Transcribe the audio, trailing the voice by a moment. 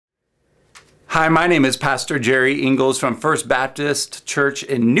Hi, my name is Pastor Jerry Ingalls from First Baptist Church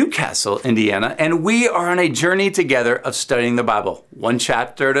in Newcastle, Indiana, and we are on a journey together of studying the Bible, one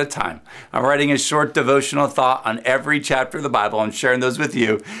chapter at a time. I'm writing a short devotional thought on every chapter of the Bible and sharing those with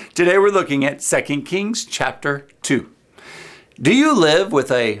you. Today we're looking at 2 Kings chapter 2. Do you live with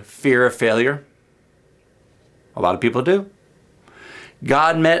a fear of failure? A lot of people do.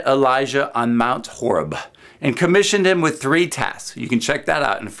 God met Elijah on Mount Horeb and commissioned him with 3 tasks. You can check that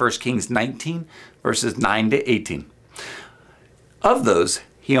out in 1 Kings 19, verses 9 to 18. Of those,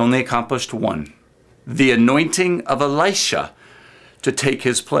 he only accomplished one, the anointing of Elisha to take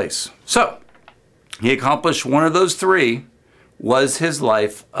his place. So, he accomplished one of those 3. Was his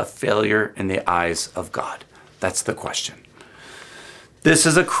life a failure in the eyes of God? That's the question. This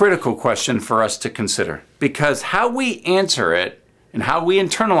is a critical question for us to consider because how we answer it and how we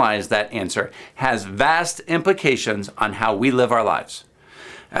internalize that answer has vast implications on how we live our lives.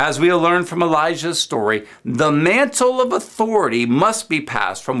 As we learn from Elijah's story, the mantle of authority must be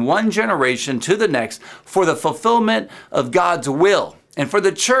passed from one generation to the next for the fulfillment of God's will. And for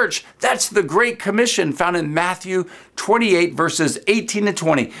the church, that's the Great Commission found in Matthew 28, verses 18 to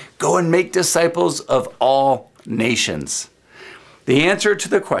 20. Go and make disciples of all nations. The answer to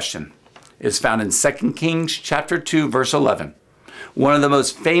the question is found in 2 Kings chapter 2, verse 11. One of the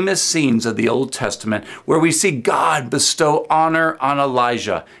most famous scenes of the Old Testament where we see God bestow honor on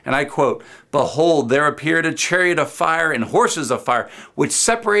Elijah. And I quote, "Behold, there appeared a chariot of fire and horses of fire, which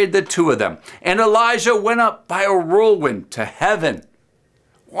separated the 2 of them. And Elijah went up by a whirlwind to heaven."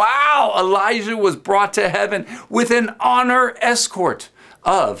 Wow, Elijah was brought to heaven with an honor escort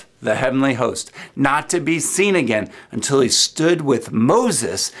of the heavenly host, not to be seen again until he stood with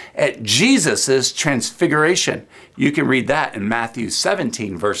Moses at Jesus' transfiguration. You can read that in Matthew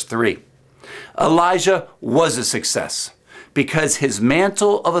 17, verse 3. Elijah was a success because his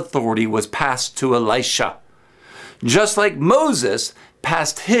mantle of authority was passed to Elisha, just like Moses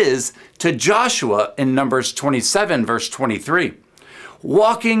passed his to Joshua in Numbers 27, verse 23.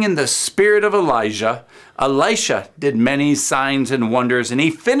 Walking in the spirit of Elijah, Elisha did many signs and wonders, and he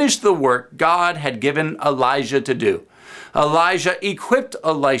finished the work God had given Elijah to do. Elijah equipped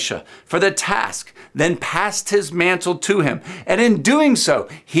Elisha for the task, then passed his mantle to him, and in doing so,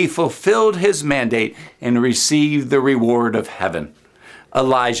 he fulfilled his mandate and received the reward of heaven.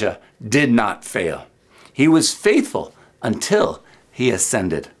 Elijah did not fail. He was faithful until he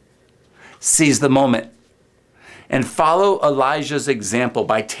ascended. Seize the moment and follow Elijah's example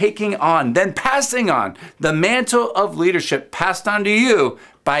by taking on, then passing on, the mantle of leadership passed on to you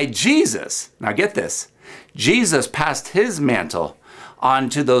by Jesus. Now get this. Jesus passed his mantle on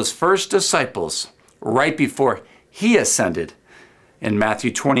to those first disciples right before he ascended in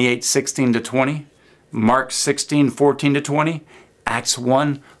Matthew 28, 16 to 20, Mark 16, 14 to 20, Acts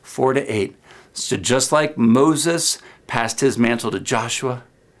 1, 4 to 8. So just like Moses passed his mantle to Joshua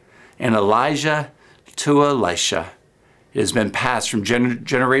and Elijah to Elisha, it has been passed from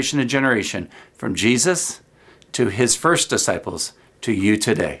generation to generation, from Jesus to his first disciples to you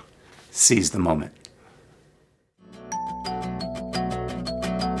today. Seize the moment.